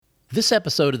This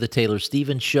episode of The Taylor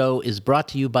Stevens Show is brought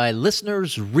to you by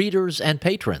listeners, readers, and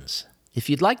patrons. If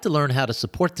you'd like to learn how to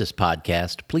support this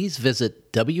podcast, please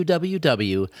visit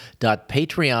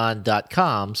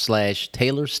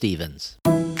www.patreon.com/Taylor Stevens.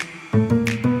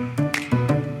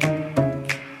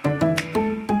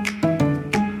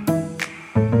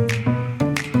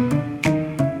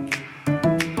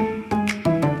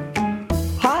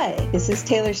 This is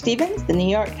Taylor Stevens, the New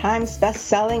York Times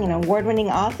best-selling and award-winning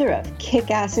author of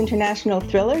kick-ass international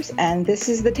thrillers, and this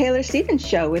is The Taylor Stevens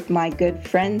Show with my good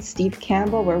friend Steve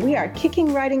Campbell, where we are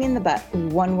kicking writing in the butt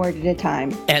one word at a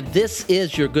time. And this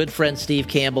is your good friend Steve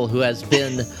Campbell, who has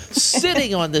been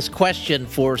sitting on this question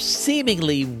for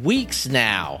seemingly weeks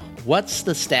now. What's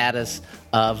the status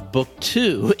of book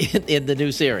 2 in the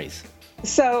new series?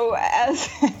 So as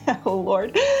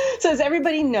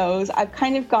everybody knows, I've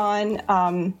kind of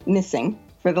gone missing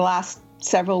for the last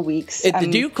several weeks.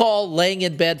 Do you call laying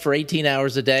in bed for 18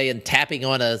 hours a day and tapping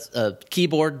on a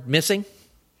keyboard missing?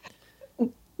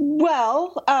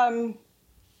 Well, I'm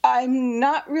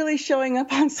not really showing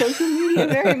up on social media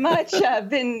very much. I've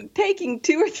been taking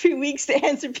 2 or 3 weeks to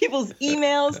answer people's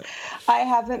emails. I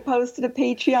haven't posted a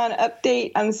Patreon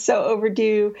update. I'm so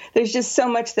overdue. There's just so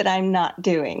much that I'm not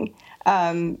doing.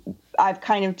 I've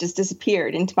kind of just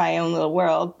disappeared into my own little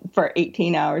world for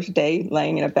 18 hours a day,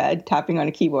 laying in a bed, tapping on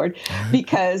a keyboard,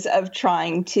 because of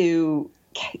trying to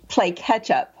play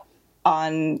catch up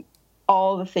on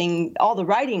all the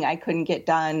writing I couldn't get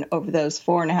done over those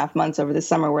 4.5 months over the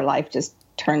summer where life just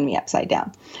turned me upside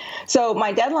down. So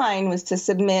my deadline was to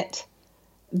submit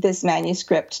this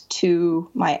manuscript to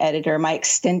my editor. My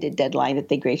extended deadline that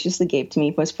they graciously gave to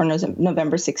me was for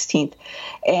November 16th.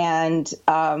 And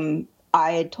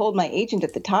I had told my agent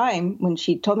at the time, when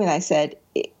she told me that, I said,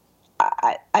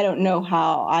 I don't know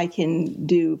how I can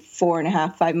do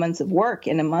 4.5, 5 months of work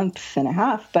in a month and a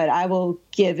half, but I will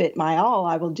give it my all.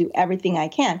 I will do everything I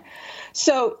can.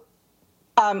 So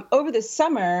over the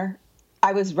summer,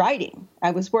 I was writing,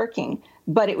 I was working,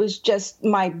 but it was just,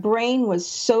 my brain was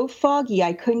so foggy,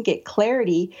 I couldn't get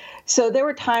clarity. So there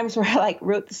were times where I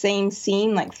wrote the same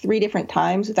scene 3 different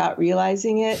times without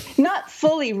realizing it. Not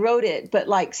fully wrote it, but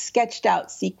sketched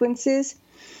out sequences.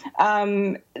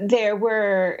 There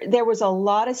was a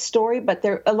lot of story, but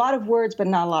a lot of words, but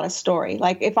not a lot of story.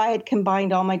 If I had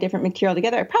combined all my different material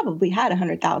together, I probably had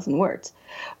 100,000 words,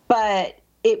 but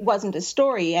it wasn't a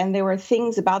story. And there were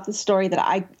things about the story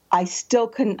that I still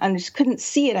couldn't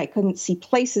see it. I couldn't see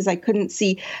places. I couldn't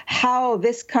see how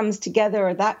this comes together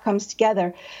or that comes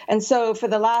together. And so for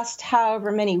the last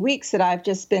however many weeks that I've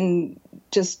just been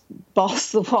balls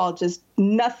to the wall, just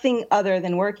nothing other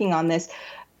than working on this,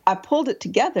 I pulled it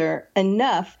together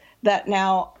enough that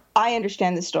now I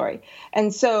understand the story.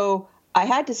 And so I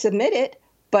had to submit it,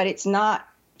 but it's not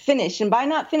finished. And by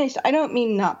not finished, I don't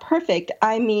mean not perfect.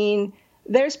 I mean,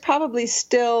 there's probably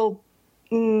still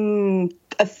a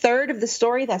third of the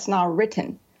story that's not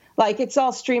written. It's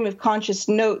all stream of conscious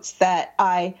notes that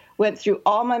I went through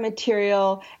all my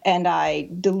material and I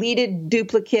deleted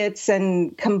duplicates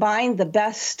and combined the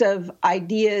best of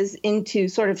ideas into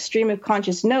sort of stream of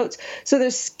conscious notes. So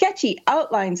there's sketchy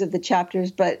outlines of the chapters,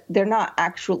 but they're not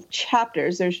actual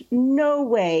chapters. There's no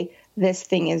way this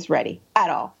thing is ready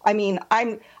at all. I mean,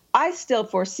 I still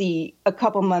foresee a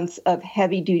couple months of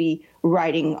heavy-duty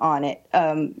writing on it,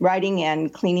 writing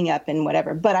and cleaning up and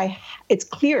whatever. But it's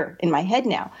clear in my head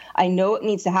now. I know it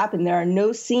needs to happen. There are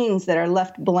no scenes that are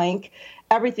left blank.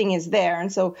 Everything is there.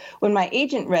 And so when my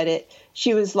agent read it,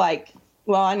 she was like,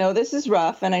 well, I know this is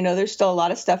rough, and I know there's still a lot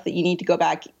of stuff that you need to go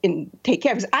back and take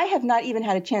care of. Because I have not even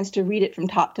had a chance to read it from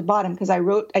top to bottom, because I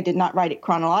did not write it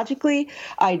chronologically.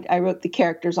 I wrote the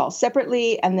characters all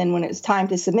separately, and then when it was time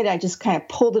to submit it, I just kind of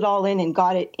pulled it all in and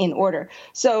got it in order.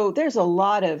 So there's a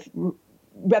lot of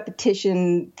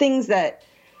repetition, things that,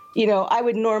 I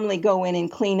would normally go in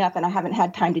and clean up, and I haven't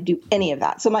had time to do any of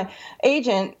that. So my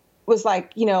agent was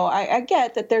like, I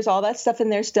get that there's all that stuff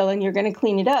in there still, and you're going to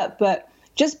clean it up, but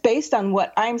just based on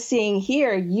what I'm seeing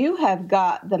here, you have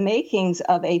got the makings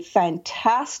of a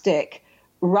fantastic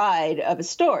ride of a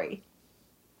story.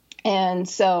 And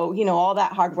so, all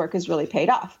that hard work has really paid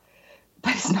off,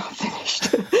 but it's not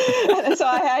finished. And so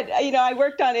I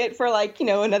worked on it for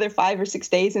another 5 or 6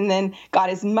 days, and then got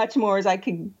as much more as I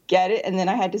could get it. And then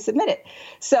I had to submit it.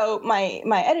 So my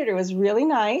editor was really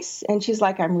nice. And she's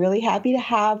like, I'm really happy to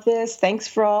have this. Thanks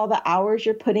for all the hours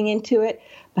you're putting into it.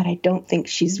 But I don't think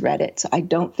she's read it. So I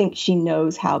don't think she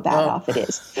knows how bad off it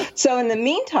is. So in the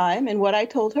meantime, and what I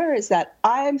told her is that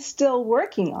I'm still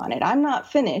working on it. I'm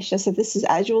not finished. I said,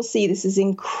 as you will see, this is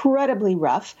incredibly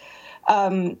rough.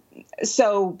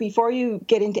 So before you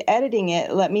get into editing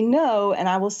it, let me know, and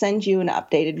I will send you an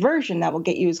updated version that will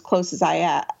get you as close as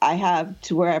I have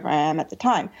to wherever I am at the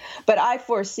time. But I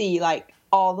foresee, like,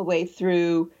 all the way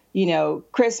through,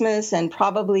 Christmas and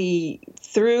probably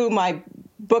through my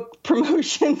book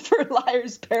promotion for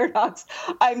Liar's Paradox,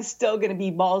 I'm still going to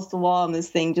be balls to the wall on this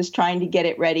thing, just trying to get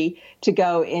it ready to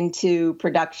go into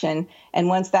production. And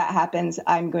once that happens,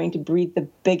 I'm going to breathe the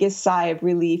biggest sigh of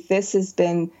relief. This has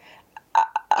been,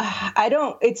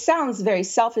 it sounds very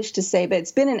selfish to say, but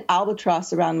it's been an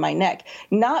albatross around my neck,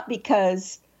 not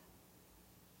because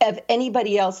of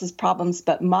anybody else's problems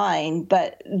but mine,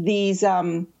 but these,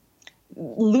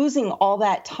 losing all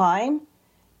that time.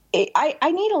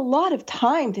 I need a lot of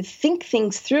time to think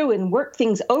things through and work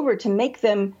things over to make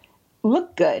them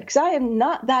look good, because I am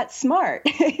not that smart.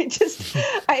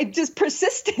 I'm just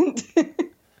persistent.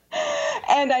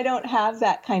 And I don't have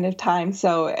that kind of time.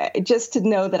 So just to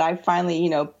know that I finally,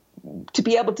 to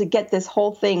be able to get this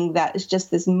whole thing that is just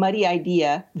this muddy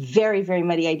idea, very, very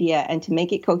muddy idea, and to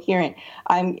make it coherent,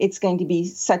 it's going to be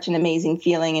such an amazing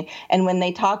feeling. And when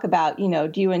they talk about,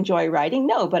 do you enjoy writing?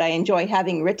 No, but I enjoy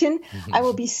having written. I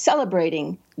will be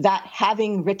celebrating that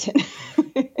having written.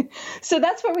 So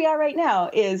that's where we are right now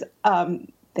is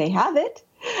they have it.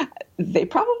 They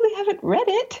probably haven't read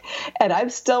it, and I'm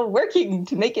still working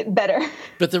to make it better.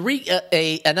 But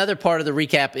another part of the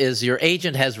recap is your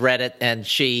agent has read it, and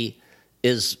she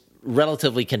is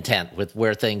relatively content with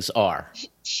where things are.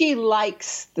 She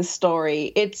likes the story.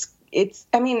 It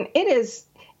is,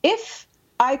 if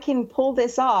I can pull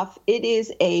this off, it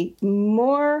is a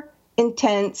more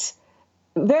intense,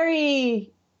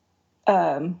 very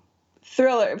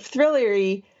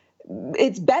thrillery.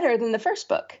 It's better than the first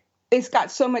book. It's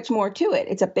got so much more to it.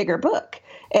 It's a bigger book.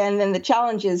 And then the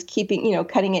challenge is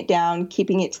cutting it down,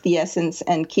 keeping it to the essence,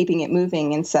 and keeping it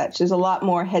moving and such. There's a lot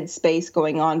more headspace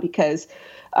going on because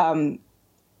in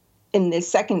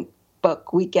this second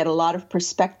book, we get a lot of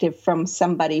perspective from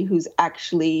somebody who's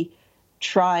actually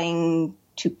trying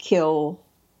to kill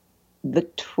the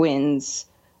twins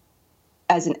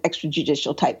as an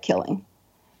extrajudicial type killing,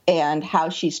 and how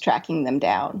she's tracking them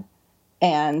down.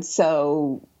 And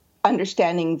so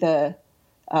understanding the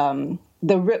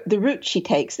route she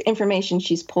takes, the information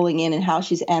she's pulling in, and how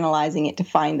she's analyzing it to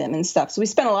find them and stuff. So we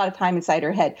spent a lot of time inside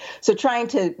her head. So trying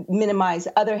to minimize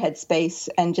other headspace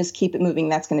and just keep it moving,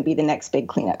 that's going to be the next big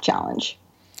cleanup challenge.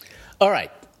 All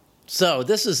right. So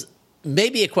this is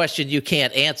maybe a question you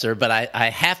can't answer, but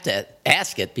I have to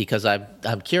ask it because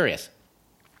I'm curious.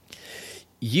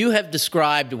 You have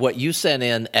described what you sent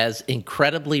in as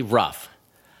incredibly rough.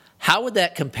 How would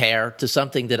that compare to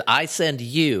something that I send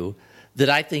you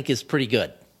that I think is pretty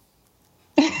good?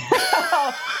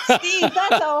 Oh, Steve,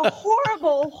 that's a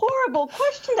horrible, horrible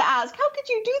question to ask. How could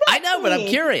you do that? I know, but I'm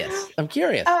curious.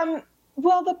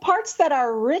 Well, the parts that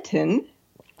are written,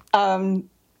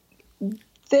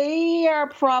 they are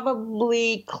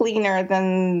probably cleaner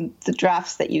than the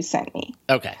drafts that you sent me.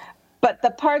 Okay. But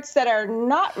the parts that are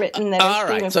not written that are all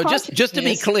right. So just to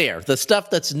be clear, the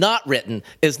stuff that's not written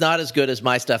is not as good as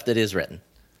my stuff that is written.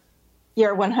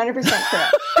 You're 100%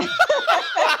 correct.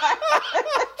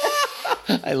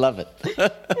 I love it.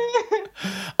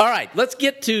 All right, let's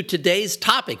get to today's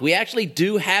topic. We actually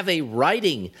do have a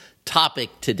writing topic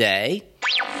today.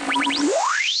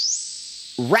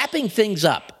 Wrapping things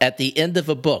up at the end of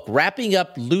a book, wrapping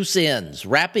up loose ends,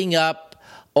 wrapping up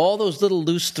all those little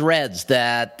loose threads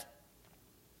that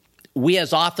we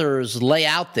as authors lay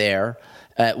out there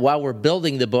while we're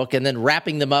building the book, and then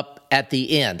wrapping them up at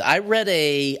the end. I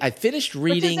finished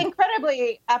reading... Which is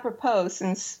incredibly apropos,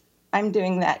 since I'm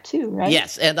doing that too, right?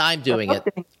 Yes, and I'm doing it.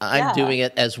 I'm doing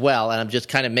it as well, and I'm just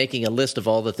kind of making a list of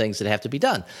all the things that have to be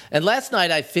done. And last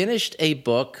night I finished a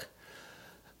book.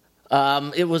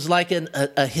 It was like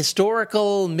a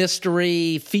historical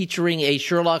mystery featuring a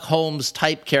Sherlock Holmes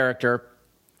type character.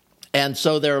 And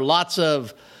so there are lots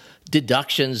of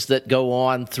deductions that go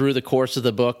on through the course of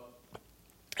the book.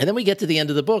 And then we get to the end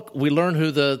of the book, we learn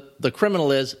who the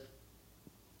criminal is,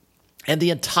 and the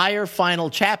entire final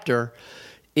chapter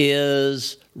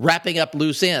is wrapping up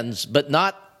loose ends, but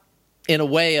not in a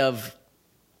way of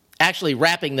actually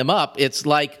wrapping them up. It's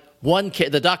like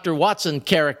the Dr. Watson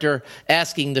character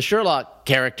asking the Sherlock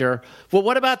character, well,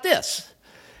 what about this?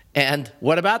 And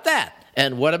what about that?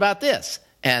 And what about this?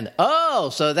 And,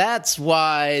 so that's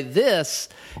why this.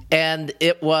 And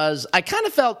I kind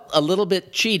of felt a little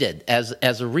bit cheated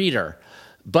as a reader,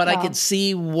 but I could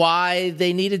see why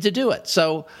they needed to do it.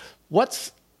 So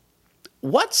what's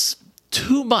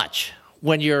too much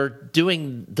when you're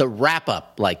doing the wrap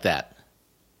up like that?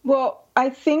 Well, I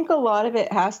think a lot of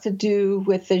it has to do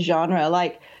with the genre.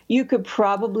 Like, you could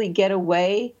probably get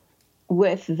away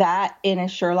with that in a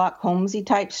Sherlock Holmesy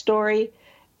type story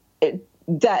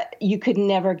that you could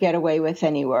never get away with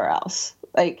anywhere else.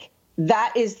 Like,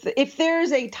 that is, if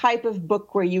there's a type of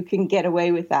book where you can get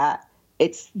away with that,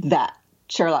 it's that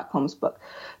Sherlock Holmes book.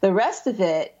 The rest of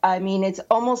it, I mean, it's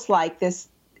almost like this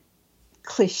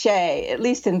cliche, at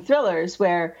least in thrillers,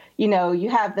 where, you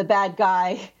have the bad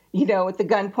guy, with the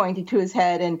gun pointed to his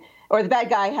head, or the bad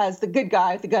guy has the good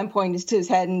guy with the gun pointed to his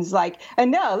head and is like,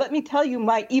 and now let me tell you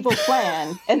my evil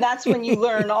plan. And that's when you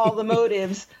learn all the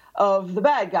motives of the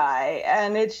bad guy.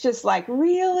 And it's just like,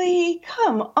 really?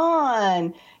 Come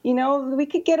on. We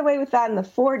could get away with that in the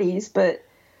 40s, but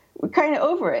we're kind of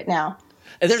over it now.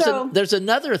 And there's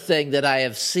another thing that I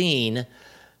have seen,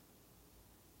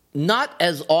 not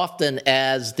as often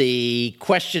as the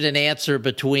question and answer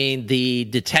between the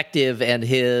detective and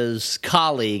his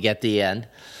colleague at the end,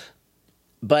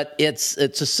 but it's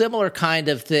a similar kind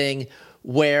of thing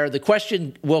where the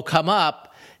question will come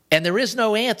up and there is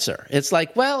no answer. It's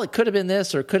like, well, it could have been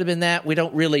this or it could have been that. We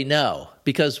don't really know,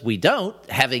 because we don't,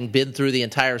 having been through the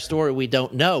entire story, we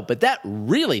don't know. But that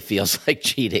really feels like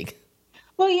cheating.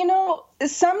 Well,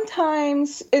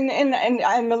 sometimes, and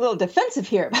I'm a little defensive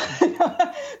here,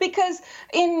 because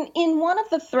in one of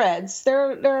the threads,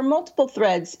 there are multiple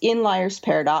threads in Liar's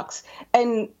Paradox,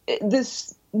 and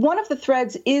this one of the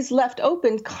threads is left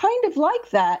open kind of like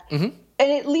that. Mm-hmm.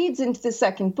 And it leads into the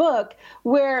second book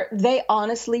where they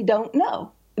honestly don't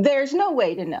know. There's no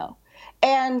way to know.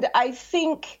 And I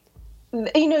think,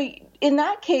 in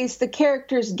that case, the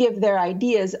characters give their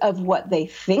ideas of what they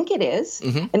think it is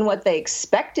mm-hmm. and what they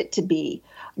expect it to be.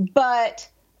 But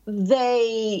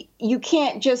you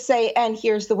can't just say, and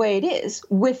here's the way it is,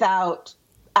 without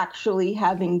actually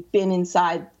having been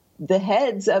inside the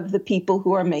heads of the people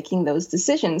who are making those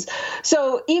decisions.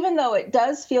 So even though it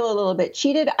does feel a little bit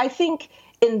cheated, I think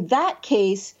in that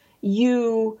case,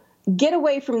 you get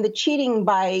away from the cheating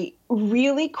by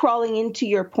really crawling into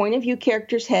your point of view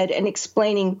character's head and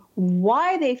explaining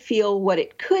why they feel what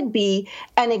it could be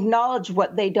and acknowledge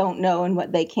what they don't know and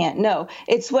what they can't know.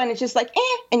 It's when it's just like,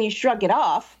 and you shrug it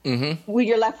off, mm-hmm. when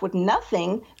you're left with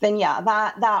nothing, then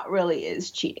that really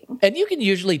is cheating. And you can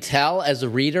usually tell as a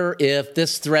reader if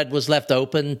this thread was left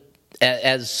open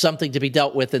as something to be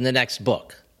dealt with in the next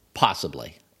book,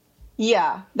 possibly.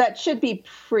 Yeah, that should be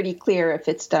pretty clear if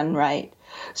it's done right.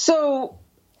 So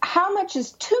how much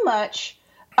is too much?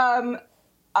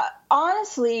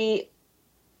 Honestly,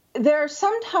 there are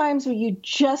some times where you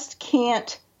just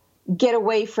can't get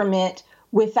away from it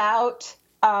without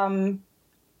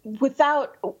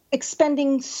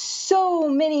expending so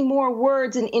many more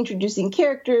words and introducing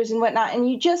characters and whatnot, and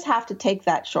you just have to take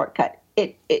that shortcut.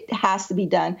 It has to be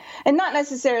done. And not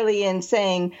necessarily in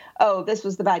saying, oh, this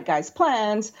was the bad guy's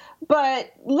plans,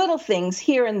 but little things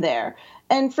here and there.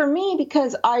 And for me,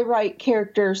 because I write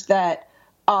characters that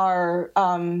are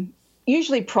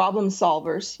usually problem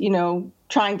solvers,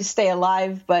 trying to stay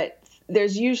alive, but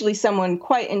there's usually someone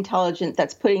quite intelligent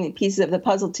that's putting the pieces of the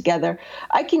puzzle together,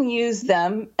 I can use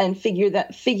them and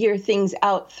figure things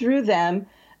out through them.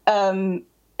 And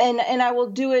I will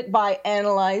do it by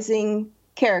analyzing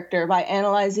character, by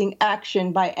analyzing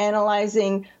action, by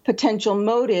analyzing potential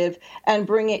motive, and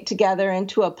bring it together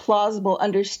into a plausible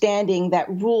understanding that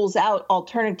rules out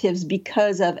alternatives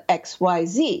because of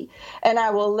XYZ. And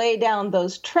I will lay down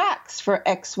those tracks for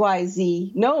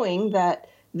XYZ, knowing that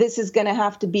this is going to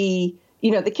have to be,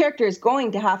 the character is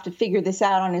going to have to figure this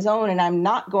out on his own, and I'm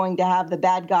not going to have the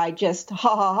bad guy just,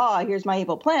 ha, ha, ha, here's my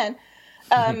evil plan.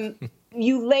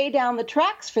 You lay down the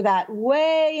tracks for that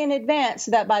way in advance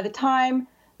so that by the time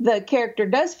the character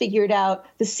does figure it out,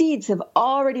 the seeds have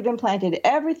already been planted.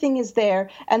 Everything is there.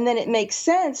 And then it makes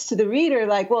sense to the reader,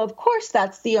 like, well, of course,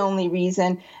 that's the only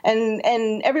reason.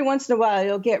 And every once in a while,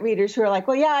 you'll get readers who are like,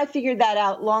 well, yeah, I figured that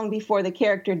out long before the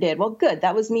character did. Well, good.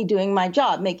 That was me doing my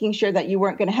job, making sure that you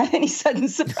weren't going to have any sudden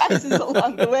surprises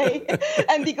along the way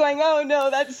and be going, oh,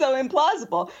 no, that's so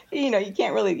implausible. You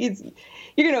can't really,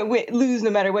 you're going to lose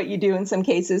no matter what you do in some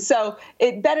cases. So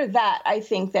it better that, I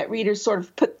think, that readers sort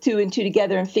of put two and two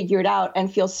together and figure it out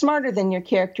and feel smarter than your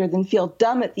character than feel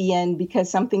dumb at the end because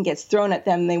something gets thrown at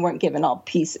them and they weren't given all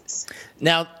pieces.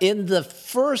 Now, in the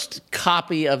first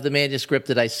copy of the manuscript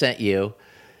that I sent you,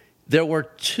 there were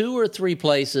 2 or 3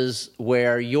 places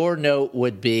where your note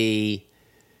would be,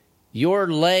 you're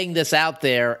laying this out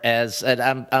there as,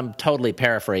 and I'm totally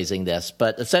paraphrasing this,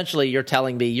 but essentially you're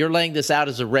telling me you're laying this out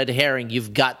as a red herring.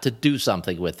 You've got to do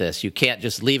something with this. You can't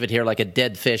just leave it here like a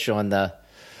dead fish on the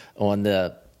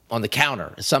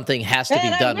counter. Something has to be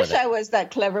done with it. I wish I was that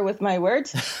clever with my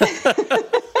words.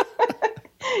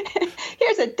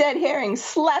 a dead herring,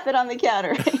 slap it on the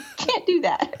counter. You can't do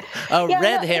that.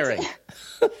 Red herring.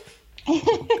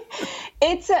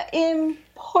 It's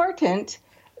important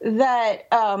that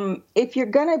if you're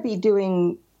going to be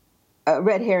doing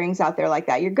red herrings out there like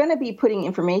that, you're going to be putting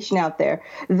information out there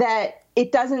that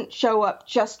it doesn't show up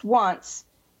just once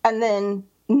and then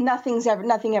nothing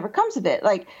ever comes of it.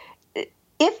 Like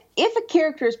if a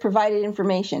character is provided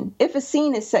information, if a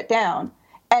scene is set down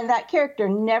and that character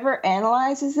never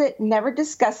analyzes it, never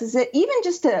discusses it, even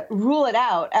just to rule it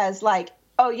out as like,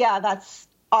 oh yeah, that's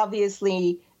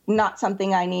obviously not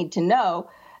something I need to know,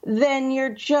 then you're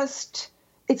just,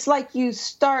 it's like you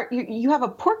have a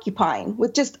porcupine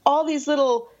with just all these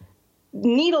little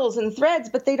needles and threads,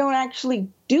 but they don't actually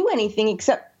do anything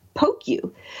except poke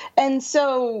you. And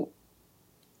so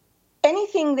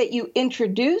anything that you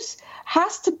introduce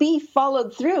has to be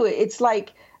followed through. It's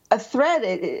like a thread,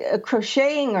 a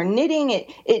crocheting or knitting.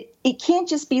 It can't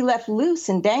just be left loose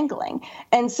and dangling.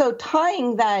 And so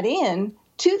tying that in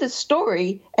to the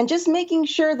story and just making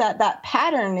sure that that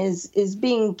pattern is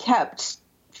being kept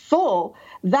full,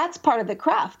 that's part of the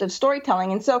craft of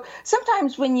storytelling. And so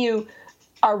sometimes when you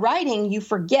are writing, you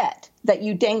forget that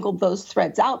you dangled those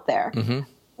threads out there,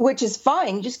 which is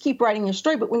fine. You just keep writing your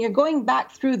story. But when you're going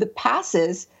back through the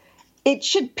passes, it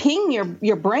should ping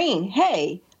your brain,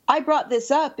 hey, I brought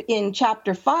this up in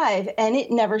chapter 5 and it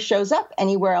never shows up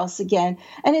anywhere else again.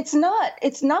 And it's not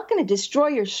going to destroy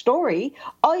your story.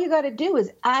 All you got to do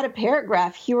is add a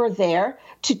paragraph here or there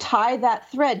to tie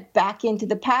that thread back into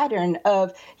the pattern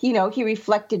of, he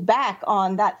reflected back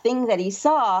on that thing that he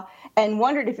saw and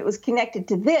wondered if it was connected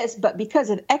to this, but because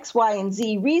of X, Y, and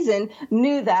Z reason,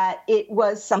 knew that it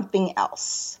was something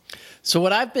else. So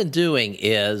what I've been doing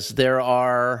is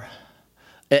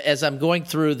as I'm going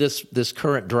through this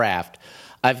current draft,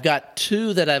 I've got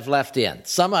 2 that I've left in.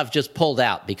 Some I've just pulled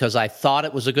out because I thought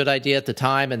it was a good idea at the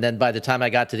time, and then by the time I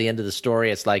got to the end of the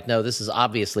story, it's like, no, this is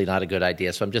obviously not a good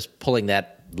idea. So I'm just pulling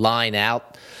that line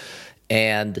out.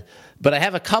 But I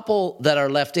have a couple that are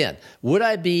left in. Would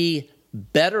I be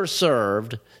better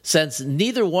served, since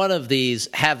neither one of these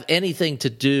have anything to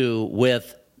do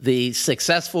with the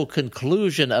successful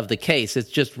conclusion of the case? It's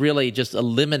just really just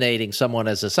eliminating someone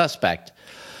as a suspect.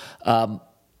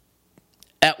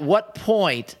 At what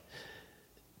point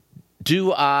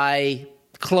do I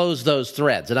close those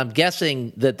threads? And I'm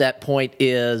guessing that point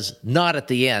is not at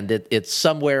the end. It's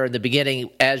somewhere in the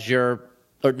beginning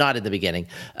or not in the beginning,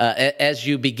 as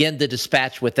you begin to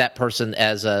dispatch with that person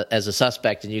as a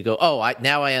suspect, and you go,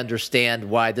 now I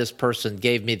understand why this person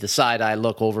gave me the side eye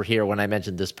look over here when I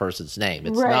mentioned this person's name.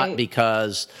 It's not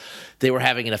because they were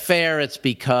having an affair. It's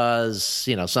because,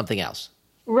 something else.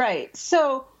 Right.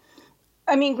 So,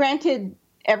 I mean, granted,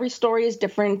 every story is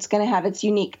different. It's going to have its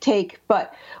unique take.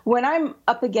 But when I'm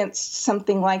up against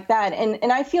something like that,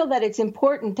 and I feel that it's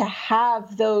important to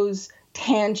have those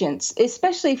tangents,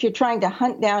 especially if you're trying to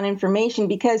hunt down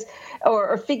information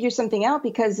or figure something out,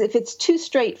 because if it's too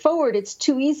straightforward, it's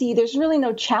too easy. There's really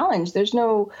no challenge.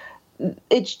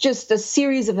 It's just a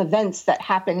series of events that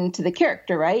happen to the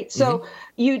character, right? So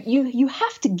you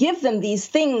have to give them these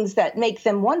things that make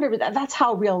them wonder, but that's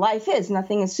how real life is.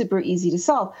 Nothing is super easy to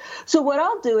solve. So what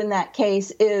I'll do in that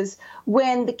case is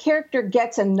when the character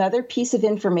gets another piece of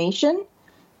information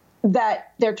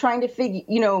that they're trying to figure,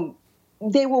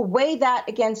 they will weigh that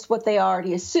against what they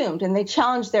already assumed, and they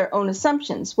challenge their own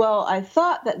assumptions. Well, I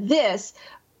thought that this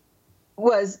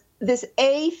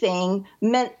A thing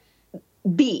meant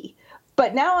B,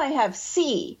 but now I have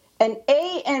C, and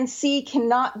A and C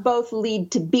cannot both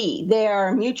lead to B. They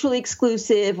are mutually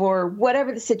exclusive or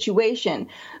whatever the situation.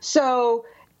 So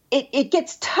it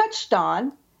gets touched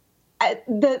on.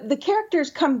 The characters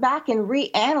come back and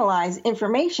reanalyze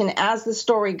information as the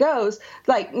story goes.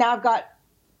 Like, now I've got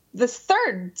this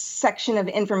third section of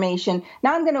information.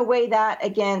 Now I'm going to weigh that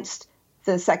against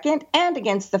the second and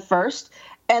against the first.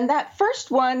 And that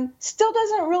first one still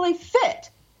doesn't really fit,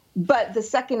 but the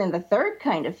second and the third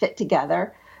kind of fit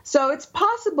together. So it's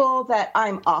possible that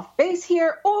I'm off base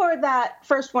here, or that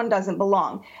first one doesn't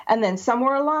belong. And then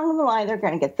somewhere along the line, they're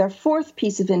going to get their fourth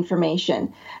piece of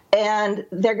information. And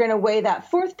they're going to weigh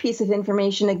that fourth piece of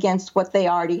information against what they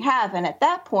already have. And at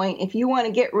that point, if you want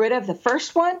to get rid of the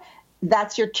first one,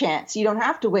 that's your chance. You don't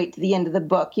have to wait to the end of the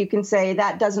book. You can say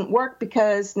that doesn't work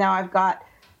because now I've got,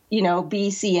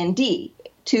 B, C, and D,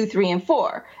 2, 3, and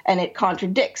 4, and it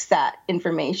contradicts that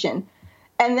information.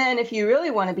 And then if you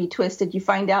really want to be twisted, you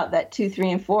find out that 2,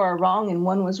 3, and 4 are wrong and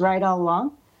 1 was right all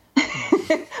along.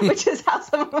 which is how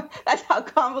that's how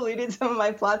convoluted some of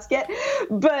my plots get.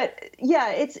 But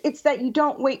yeah, it's that you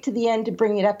don't wait to the end to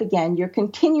bring it up again. You're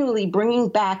continually bringing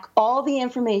back all the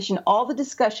information, all the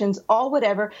discussions, all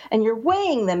whatever, and you're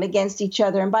weighing them against each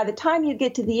other. And by the time you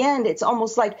get to the end, it's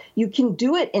almost like you can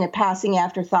do it in a passing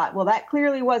afterthought. Well, that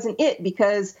clearly wasn't it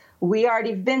because we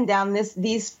already been down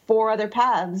these 4 other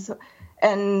paths.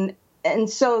 And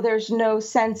so there's no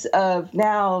sense of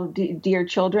now, dear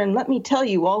children, let me tell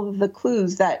you all of the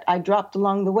clues that I dropped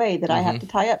along the way that I have to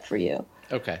tie up for you.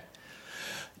 Okay.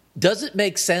 Does it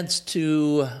make sense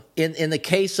to, in the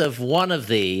case of one of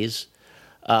these,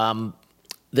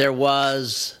 there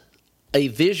was a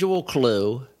visual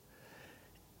clue,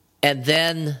 and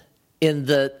then in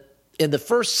the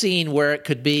first scene where it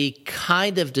could be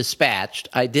kind of dispatched,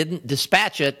 I didn't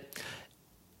dispatch it,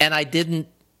 and I didn't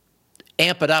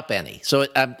amp it up any. So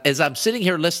as I'm sitting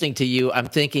here listening to you, I'm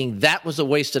thinking that was a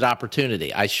wasted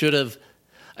opportunity. I should have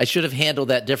handled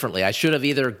that differently. I should have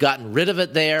either gotten rid of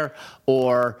it there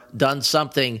or done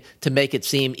something to make it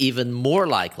seem even more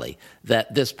likely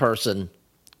that this person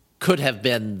could have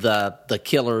been the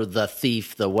killer, the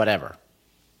thief, the whatever.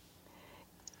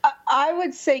 I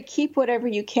would say keep whatever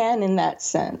you can in that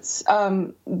sense.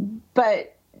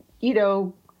 But,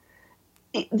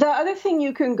 the other thing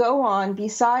you can go on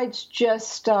besides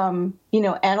just,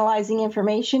 analyzing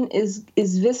information is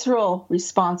visceral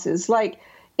responses. Like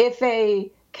if a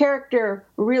character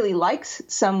really likes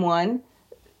someone,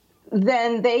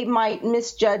 then they might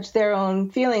misjudge their own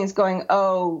feelings going,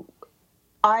 oh,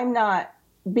 I'm not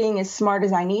being as smart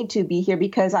as I need to be here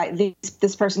because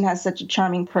this person has such a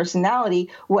charming personality.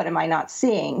 What am I not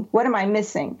seeing? What am I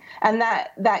missing? And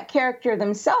that character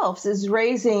themselves is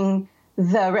raising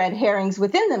the red herrings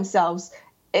within themselves.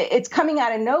 It's coming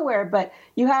out of nowhere, but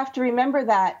you have to remember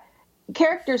that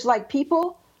characters, like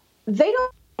people, they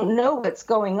don't know what's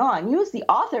going on. You as the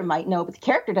author might know, but the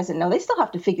character doesn't know. They still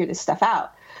have to figure this stuff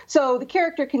out. So the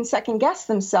character can second guess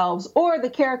themselves, or the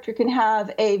character can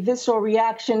have a visceral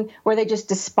reaction where they just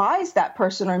despise that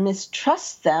person or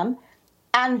mistrust them.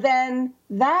 And then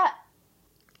that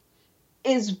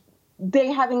is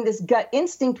they having this gut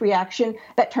instinct reaction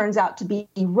that turns out to be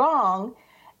wrong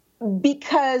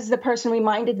because the person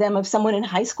reminded them of someone in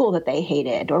high school that they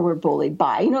hated or were bullied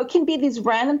by. It can be these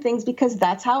random things because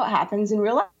that's how it happens in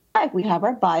real life. We have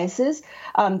our biases.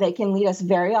 They can lead us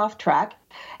very off track.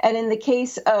 And in the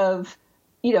case of,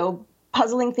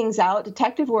 puzzling things out,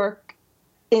 detective work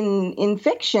in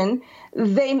fiction,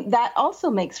 that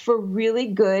also makes for really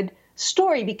good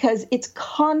story because it's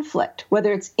conflict,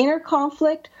 whether it's inner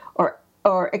conflict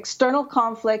or external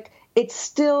conflict, it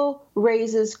still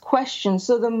raises questions.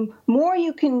 So the more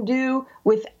you can do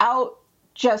without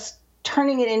just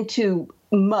turning it into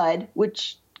mud,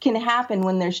 which can happen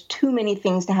when there's too many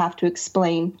things to have to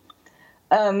explain,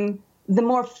 the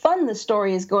more fun the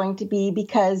story is going to be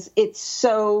because it's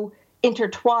so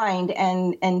intertwined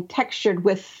and textured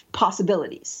with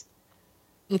possibilities.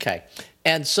 Okay.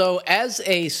 And so as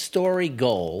a story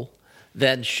goal,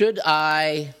 then should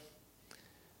I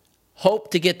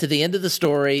hope to get to the end of the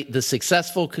story, the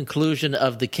successful conclusion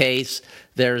of the case,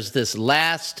 there's this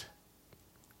last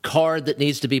card that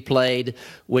needs to be played,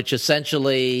 which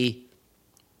essentially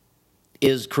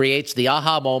creates the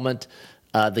aha moment.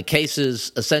 The case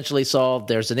is essentially solved.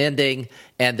 There's an ending,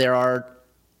 and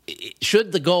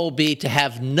should the goal be to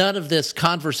have none of this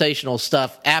conversational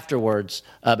stuff afterwards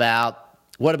about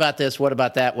what about this, what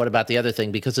about that, what about the other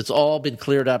thing, because it's all been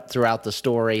cleared up throughout the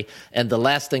story, and the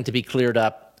last thing to be cleared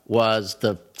up was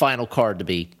the final card to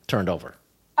be turned over?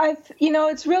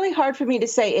 It's really hard for me to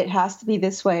say it has to be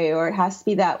this way or it has to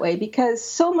be that way because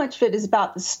so much of it is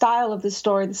about the style of the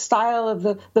story, the style of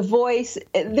the voice.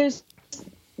 There's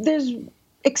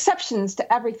exceptions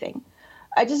to everything.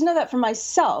 I just know that for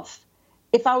myself,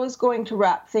 if I was going to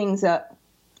wrap things up,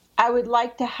 I would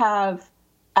like to have,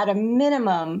 at a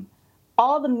minimum,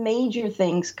 all the major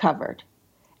things covered.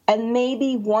 And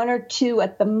maybe 1 or 2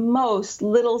 at the most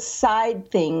little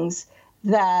side things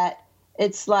that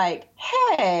it's like,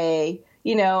 hey,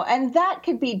 and that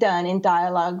could be done in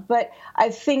dialogue. But I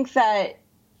think that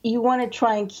you want to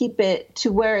try and keep it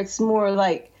to where it's more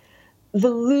like the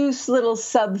loose little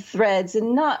sub-threads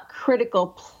and not critical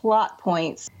plot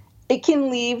points. It can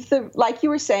leave like you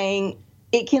were saying,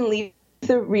 it can leave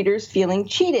the readers feeling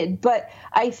cheated. But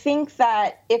I think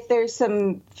that if there's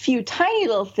some few tiny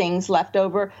little things left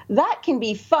over, that can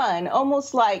be fun,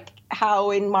 almost like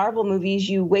how in Marvel movies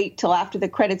you wait till after the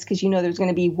credits because there's going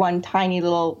to be one tiny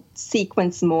little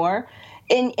sequence more.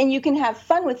 And you can have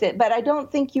fun with it, but I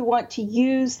don't think you want to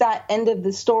use that end of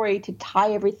the story to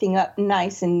tie everything up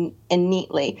nice and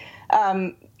neatly.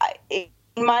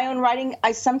 In my own writing,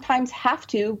 I sometimes have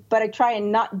to, but I try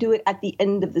and not do it at the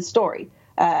end of the story.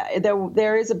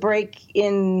 There is a break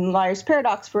in Liar's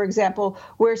Paradox, for example,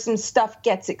 where some stuff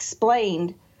gets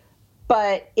explained,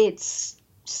 but it's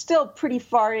still pretty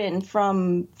far in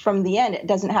from the end. It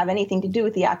doesn't have anything to do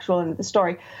with the actual end of the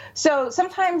story. So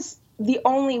sometimes the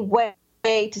only way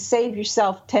to save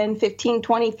yourself 10, 15,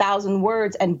 20,000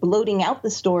 words and bloating out the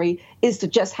story is to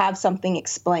just have something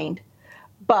explained.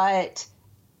 But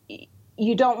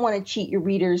you don't want to cheat your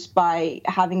readers by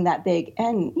having that big,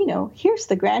 and, here's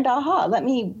the grand aha. Let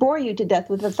me bore you to death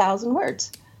with 1,000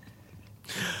 words.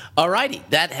 All righty.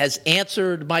 That has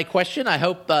answered my question. I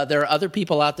hope there are other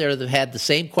people out there that have had the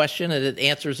same question, and it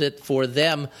answers it for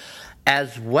them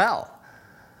as well.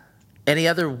 Any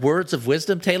other words of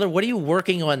wisdom, Taylor? What are you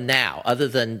working on now, other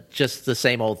than just the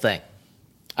same old thing?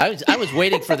 I was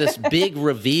waiting for this big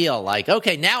reveal, like,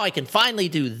 okay, now I can finally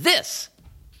do this.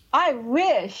 I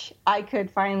wish I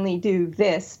could finally do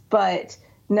this, but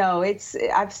no,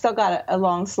 I've still got a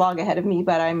long slog ahead of me,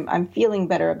 but I'm feeling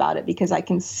better about it because I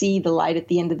can see the light at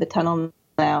the end of the tunnel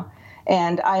now.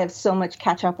 And I have so much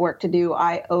catch-up work to do.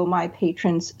 I owe my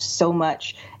patrons so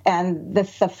much. And the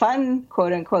fun,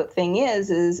 quote-unquote, thing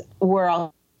is we're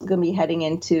all going to be heading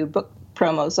into book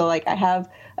promo. So, I have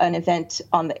an event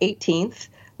on the 18th,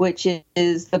 which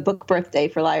is the book birthday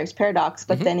for Liar's Paradox.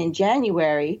 But then in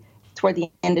January, toward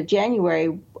the end of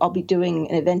January, I'll be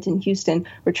doing an event in Houston.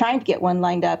 We're trying to get one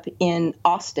lined up in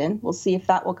Austin. We'll see if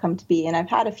that will come to be. And I've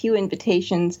had a few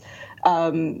invitations,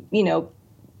 some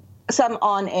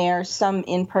on air, some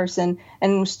in person,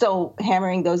 and we're still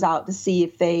hammering those out to see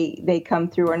if they come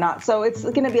through or not. So it's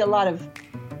going to be a lot of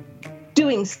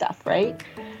doing stuff, right?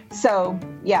 So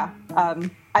yeah,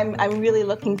 I'm really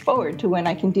looking forward to when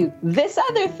I can do this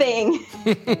other thing.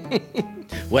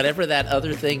 Whatever that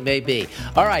other thing may be.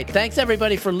 All right, thanks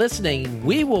everybody for listening.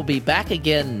 We will be back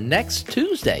again next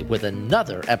Tuesday with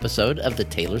another episode of The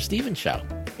Taylor Stevens Show.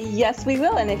 Yes, we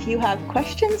will. And if you have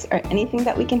questions or anything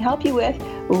that we can help you with,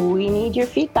 we need your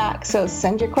feedback. So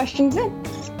send your questions in.